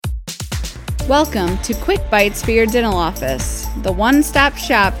Welcome to Quick Bites for your dental office, the one-stop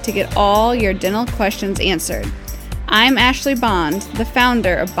shop to get all your dental questions answered. I'm Ashley Bond, the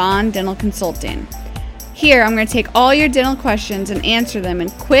founder of Bond Dental Consulting. Here, I'm going to take all your dental questions and answer them in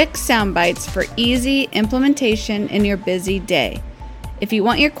quick sound bites for easy implementation in your busy day. If you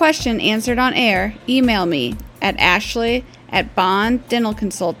want your question answered on air, email me at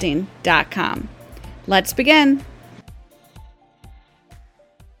ashley@bonddentalconsulting.com. Let's begin.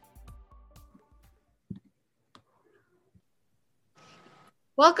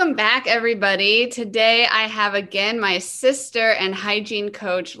 Welcome back, everybody. Today I have again my sister and hygiene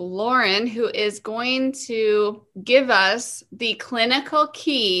coach, Lauren, who is going to give us the clinical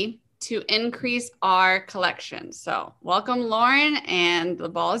key to increase our collection. So welcome, Lauren, and the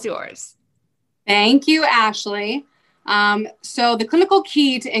ball is yours. Thank you, Ashley. So the clinical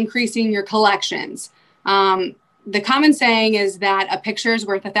key to increasing your collections. The common saying is that a picture is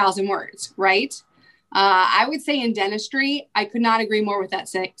worth 1,000 words, right? I would say in dentistry, I could not agree more with that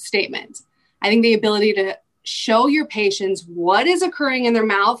statement. I think the ability to show your patients what is occurring in their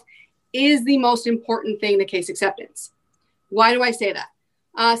mouth is the most important thing to case acceptance. Why do I say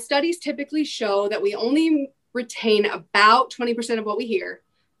that? Studies typically show that we only retain about 20% of what we hear.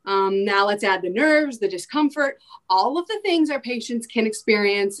 Now let's add the nerves, the discomfort, all of the things our patients can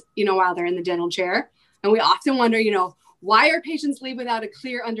experience, while they're in the dental chair. And we often wonder, why our patients leave without a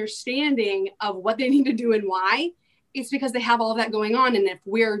clear understanding of what they need to do and why? It's because they have all of that going on. And if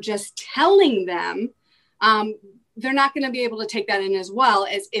we're just telling them, they're not going to be able to take that in as well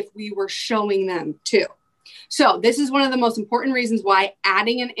as if we were showing them too. So this is one of the most important reasons why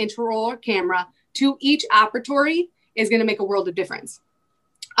adding an intraoral camera to each operatory is going to make a world of difference.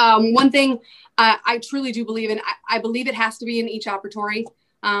 One thing I truly do believe in, I believe it has to be in each operatory.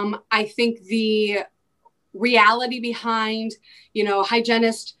 I think the reality behind, a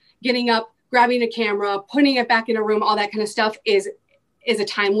hygienist getting up, grabbing a camera, putting it back in a room, all that kind of stuff is a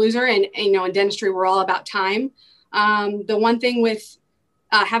time loser. And in dentistry, we're all about time. The one thing with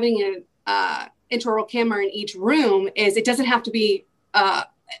having an intraoral camera in each room is it doesn't have to be a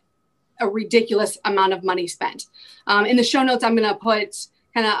ridiculous amount of money spent. In the show notes, I'm going to put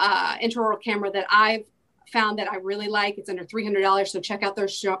kind of intraoral camera that I've found that I really like. It's under $300. So check out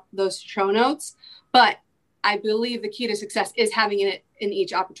those show notes. But I believe the key to success is having it in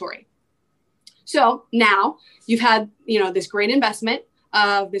each operatory. So now you've had, this great investment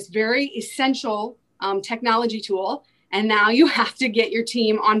of this very essential technology tool, and now you have to get your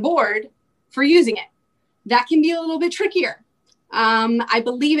team on board for using it. That can be a little bit trickier. I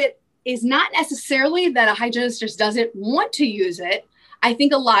believe it is not necessarily that a hygienist just doesn't want to use it. I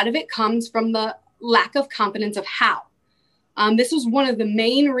think a lot of it comes from the lack of confidence of how. This was one of the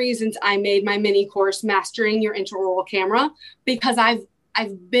main reasons I made my mini course, Mastering Your Intraoral Camera, because I've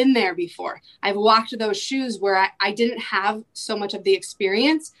been there before. I've walked those shoes where I didn't have so much of the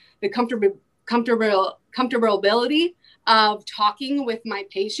experience, the comfortability of talking with my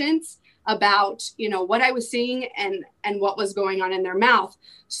patients about, what I was seeing and what was going on in their mouth.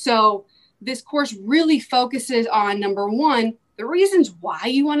 So this course really focuses on, number one, the reasons why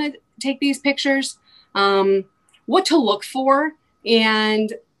you want to take these pictures, what to look for,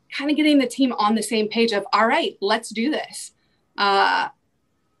 and kind of getting the team on the same page of, all right, let's do this.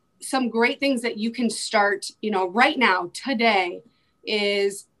 Some great things that you can start, right now, today,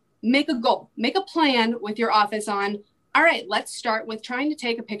 is make a goal, make a plan with your office on, all right, let's start with trying to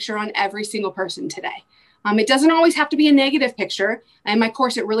take a picture on every single person today. It doesn't always have to be a negative picture. In my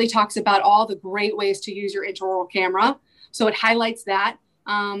course, it really talks about all the great ways to use your intraoral camera. So it highlights that.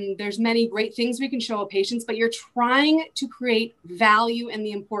 There's many great things we can show patients, but you're trying to create value in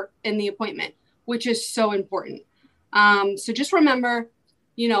the appointment, which is so important. So just remember,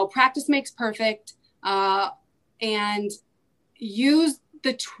 practice makes perfect, and use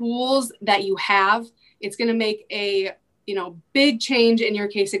the tools that you have. It's going to make a, big change in your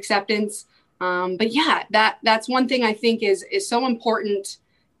case acceptance. But yeah, that's one thing I think is so important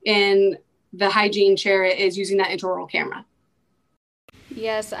in the hygiene chair is using that intraoral camera.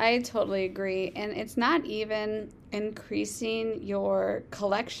 Yes, I totally agree. And it's not even increasing your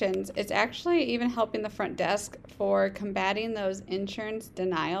collections. It's actually even helping the front desk for combating those insurance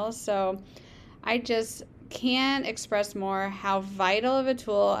denials. So I just can't express more how vital of a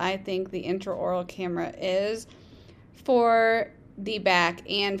tool I think the intraoral camera is for the back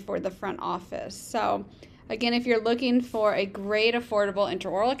and for the front office. So again, if you're looking for a great affordable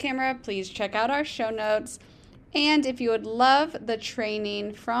intraoral camera, please check out our show notes. And if you would love the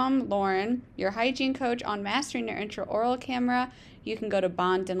training from Lauren, your hygiene coach, on mastering your intraoral camera, you can go to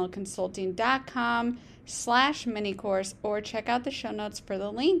bonddentalconsulting.com/mini course or check out the show notes for the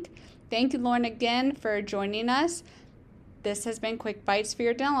link. Thank you, Lauren, again for joining us. This has been Quick Bites for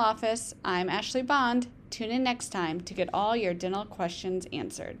your dental office. I'm Ashley Bond. Tune in next time to get all your dental questions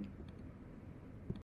answered.